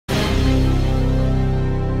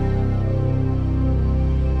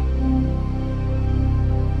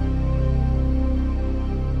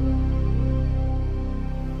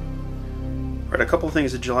couple of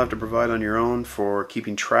things that you'll have to provide on your own for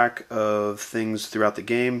keeping track of things throughout the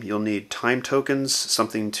game. You'll need time tokens,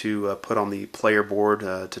 something to put on the player board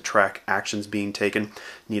to track actions being taken.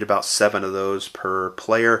 Need about 7 of those per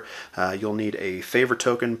player. You'll need a favor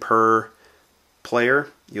token per player.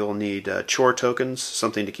 You'll need chore tokens,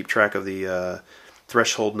 something to keep track of the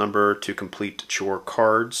threshold number to complete chore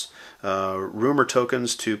cards. Rumor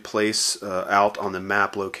tokens to place out on the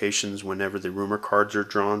map locations whenever the rumor cards are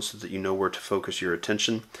drawn so that you know where to focus your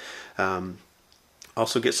attention.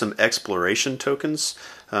 Also get some exploration tokens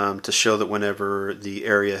to show that whenever the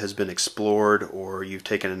area has been explored or you've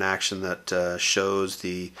taken an action that shows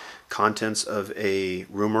the contents of a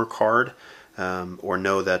rumor card, or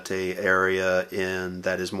know that a area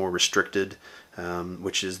that is more restricted,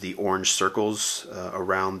 which is the orange circles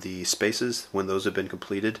around the spaces when those have been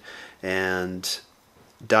completed. And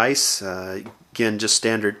dice, again, just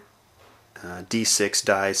standard D6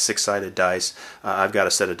 dice, 6-sided dice. I've got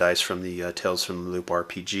a set of dice from the Tales from the Loop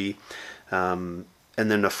RPG. And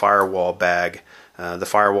then a firewall bag. The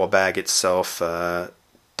firewall bag itself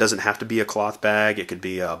doesn't have to be a cloth bag. It could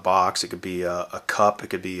be a box, it could be a cup, it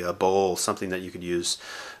could be a bowl, something that you could use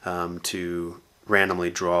to randomly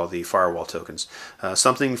draw the firewall tokens.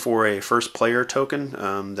 Something for a first player token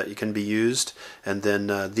that can be used, and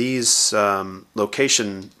then these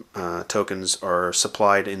location tokens are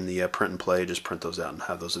supplied in the print and play. Just print those out and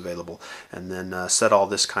have those available, and then set all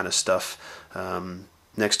this kind of stuff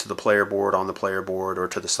next to the player board, on the player board, or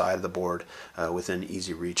to the side of the board within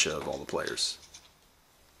easy reach of all the players.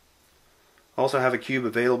 Also have a cube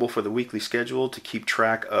available for the weekly schedule to keep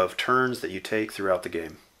track of turns that you take throughout the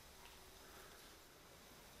game.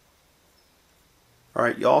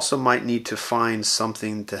 Alright, you also might need to find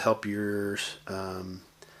something to help your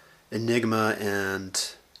Enigma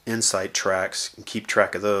and Insight tracks and keep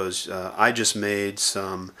track of those. I just made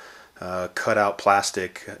some cut out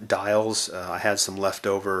plastic dials. I had some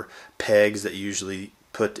leftover pegs that you usually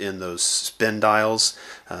put in those spin dials,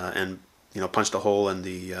 and punched a hole in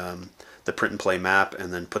the print and play map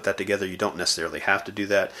and then put that together. You don't necessarily have to do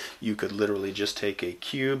that. You could literally just take a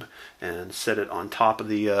cube and set it on top of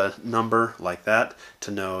the number like that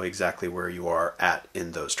to know exactly where you are at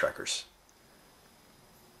in those trackers.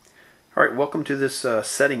 Alright, welcome to this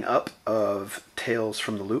setting up of Tales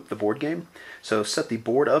from the Loop, the board game. So set the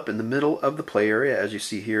board up in the middle of the play area as you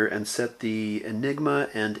see here, and set the Enigma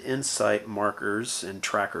and Insight markers and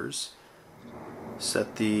trackers.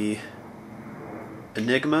 Set the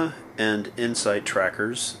Enigma and Insight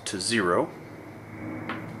trackers to 0.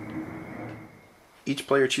 Each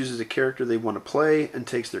player chooses a character they want to play and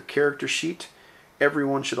takes their character sheet.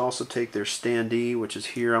 Everyone should also take their standee, which is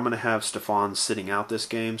here. I'm going to have Stefan sitting out this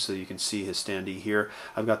game so you can see his standee here.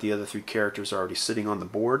 I've got the other 3 characters already sitting on the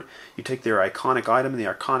board. You take their iconic item, and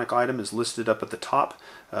the iconic item is listed up at the top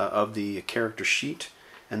of the character sheet.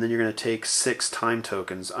 And then you're going to take 6 time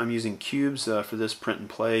tokens. I'm using cubes for this print and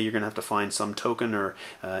play. You're going to have to find some token or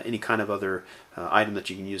any kind of other item that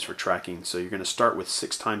you can use for tracking. So you're going to start with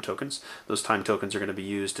 6 time tokens. Those time tokens are going to be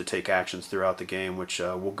used to take actions throughout the game, which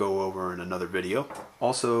we'll go over in another video.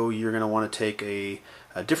 Also, you're going to want to take a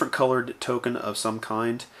different colored token of some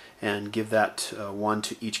kind and give that one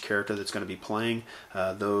to each character that's going to be playing.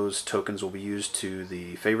 Those tokens will be used to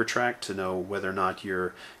the favor track to know whether or not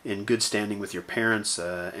you're in good standing with your parents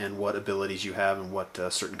and what abilities you have and what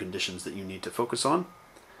certain conditions that you need to focus on.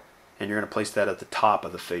 And you're going to place that at the top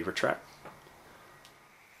of the favor track.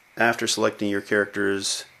 After selecting your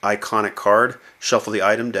character's iconic card, shuffle the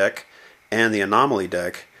item deck and the anomaly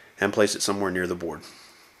deck and place it somewhere near the board.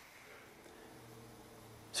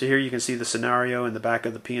 So here you can see the scenario in the back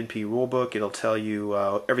of the P&P rulebook. It'll tell you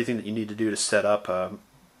everything that you need to do to set up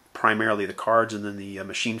primarily the cards and then the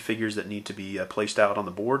machine figures that need to be placed out on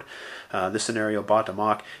the board. This scenario, Bot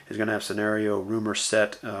Amok, is going to have scenario rumor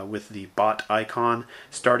set with the bot icon.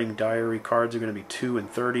 Starting diary cards are going to be 2 and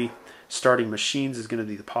 30. Starting machines is going to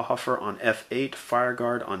be the Pahoffer on F8,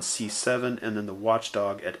 Fireguard on C7, and then the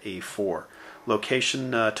Watchdog at A4.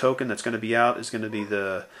 Location token that's going to be out is going to be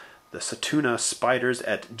the Satuna Spiders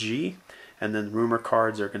at G, and then rumor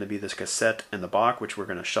cards are going to be this cassette and the Bach, which we're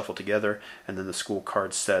going to shuffle together, and then the school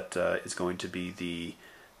card set is going to be the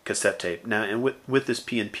cassette tape. Now, and with this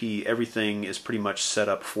P&P, everything is pretty much set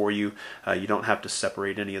up for you. You don't have to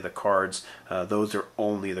separate any of the cards. Those are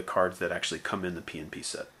only the cards that actually come in the P&P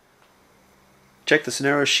set. Check the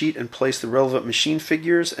scenario sheet and place the relevant machine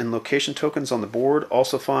figures and location tokens on the board.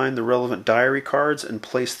 Also find the relevant diary cards and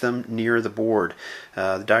place them near the board.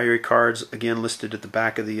 The diary cards, again listed at the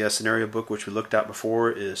back of the scenario book, which we looked at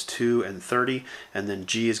before, is 2 and 30. And then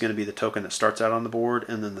G is going to be the token that starts out on the board.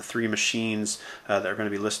 And then the 3 machines that are going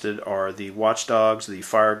to be listed are the Watchdogs, the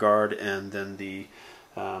Fire Guard, and then the,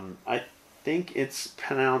 I think it's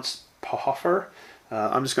pronounced Pahoffer.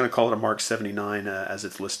 I'm just going to call it a Mark 79 as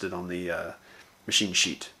it's listed on the machine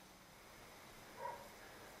sheet.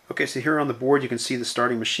 Okay, so here on the board you can see the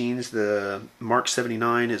starting machines. The Mark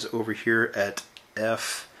 79 is over here at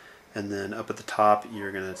F, and then up at the top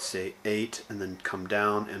you're going to say 8 and then come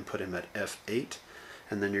down and put him at F8.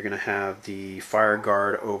 And then you're going to have the Fire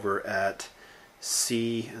Guard over at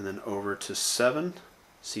C and then over to 7,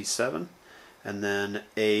 C7, and then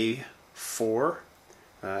A4.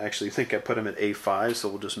 Actually, I think I put him at A5, so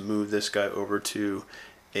we'll just move this guy over to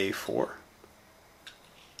A4.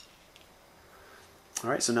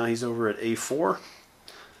 Alright, so now he's over at A4.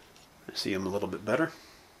 I see him a little bit better.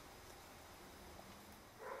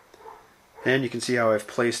 And you can see how I've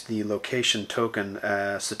placed the location token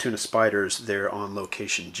Satuna Spiders there on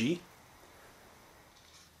location G.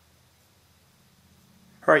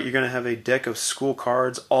 Alright, you're going to have a deck of school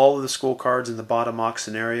cards. All of the school cards in the bottom Amok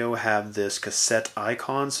scenario have this cassette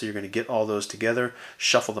icon, so you're going to get all those together,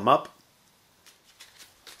 shuffle them up,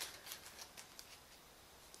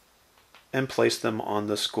 and place them on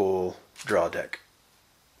the school draw deck.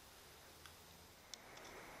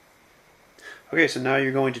 Okay, so now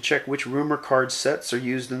you're going to check which rumor card sets are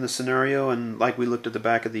used in the scenario, and like we looked at the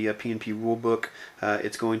back of the P&P rulebook,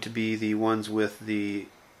 it's going to be the ones with the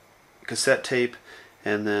cassette tape,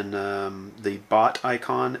 and then the bot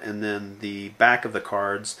icon, and then the back of the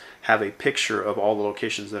cards have a picture of all the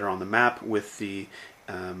locations that are on the map with the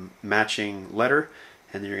matching letter.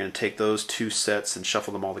 And then you're going to take those 2 sets and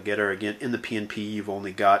shuffle them all together. Again, in the P&P, you've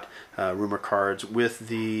only got rumor cards with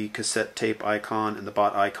the cassette tape icon and the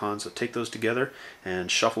bot icon. So take those together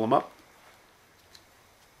and shuffle them up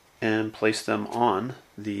and place them on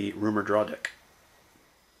the rumor draw deck.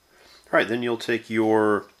 All right, then you'll take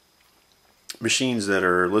your machines that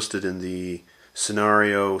are listed in the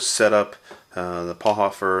scenario setup, the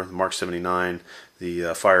Pahoffer, the Mark 79,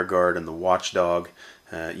 the Fire Guard, and the Watchdog.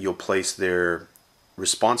 You'll place their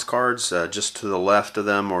response cards just to the left of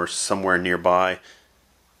them or somewhere nearby.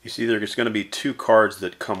 You see there's going to be 2 cards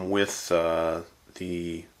that come with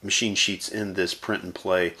the machine sheets in this print and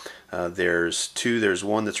play. There's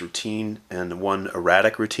one that's routine and one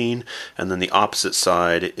erratic routine, and then the opposite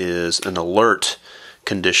side is an alert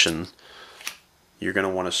condition. You're going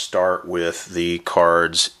to want to start with the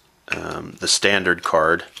cards, the standard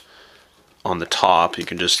card on the top. You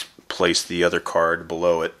can just place the other card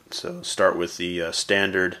below it. So start with the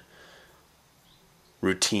standard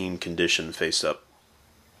routine condition face up.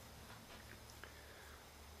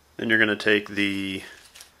 Then you're going to take the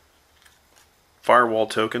firewall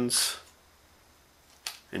tokens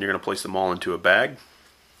and you're going to place them all into a bag.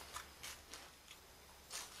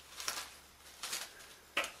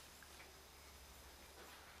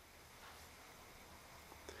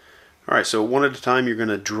 Alright, so one at a time you're going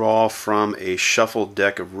to draw from a shuffled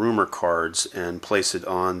deck of rumor cards and place it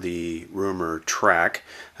on the rumor track,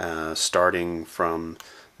 starting from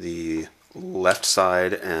the left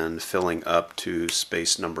side and filling up to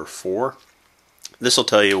space number 4. This will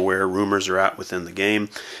tell you where rumors are at within the game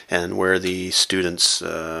and where the students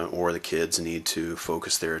or the kids need to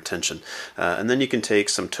focus their attention. And then you can take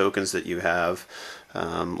some tokens that you have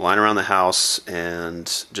lying around the house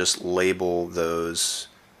and just label those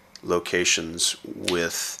locations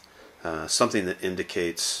with something that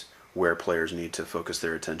indicates where players need to focus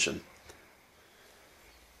their attention.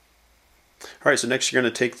 Alright, so next you're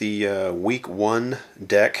going to take the week 1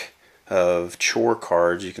 deck of chore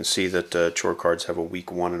cards. You can see that chore cards have a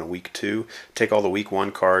week 1 and a week 2. Take all the week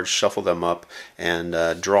 1 cards, shuffle them up,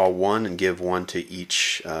 and draw 1 and give 1 to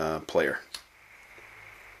each player.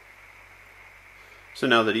 So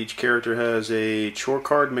now that each character has a chore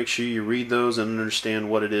card, make sure you read those and understand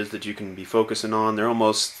what it is that you can be focusing on. They're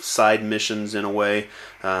almost side missions in a way,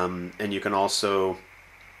 and you can also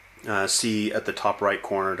see at the top right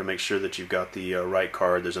corner to make sure that you've got the right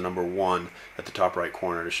card. There's a number 1 at the top right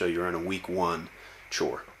corner to show you're in a week 1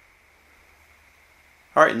 chore.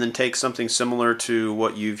 Alright, and then take something similar to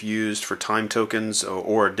what you've used for time tokens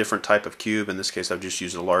or a different type of cube. In this case I've just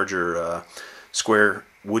used a larger square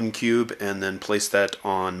wooden cube, and then place that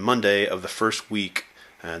on Monday of the first week.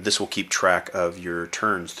 This will keep track of your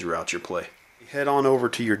turns throughout your play. Head on over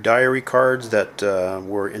to your diary cards that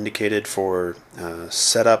were indicated for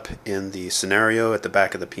setup in the scenario at the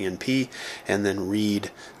back of the PNP, and then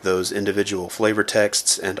read those individual flavor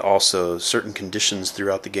texts and also certain conditions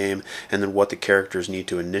throughout the game, and then what the characters need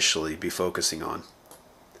to initially be focusing on.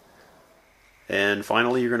 And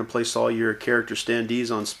finally, you're going to place all your character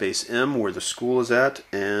standees on space M where the school is at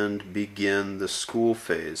and begin the school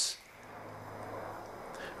phase.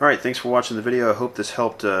 Alright, thanks for watching the video. I hope this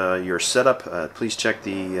helped your setup. Please check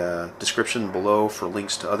the description below for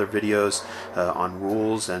links to other videos on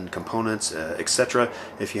rules and components, etc.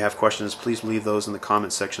 If you have questions, please leave those in the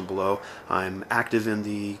comment section below. I'm active in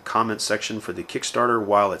the comment section for the Kickstarter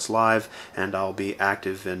while it's live, and I'll be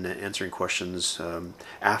active in answering questions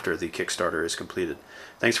after the Kickstarter is completed.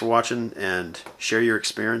 Thanks for watching, and share your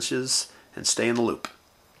experiences, and stay in the loop.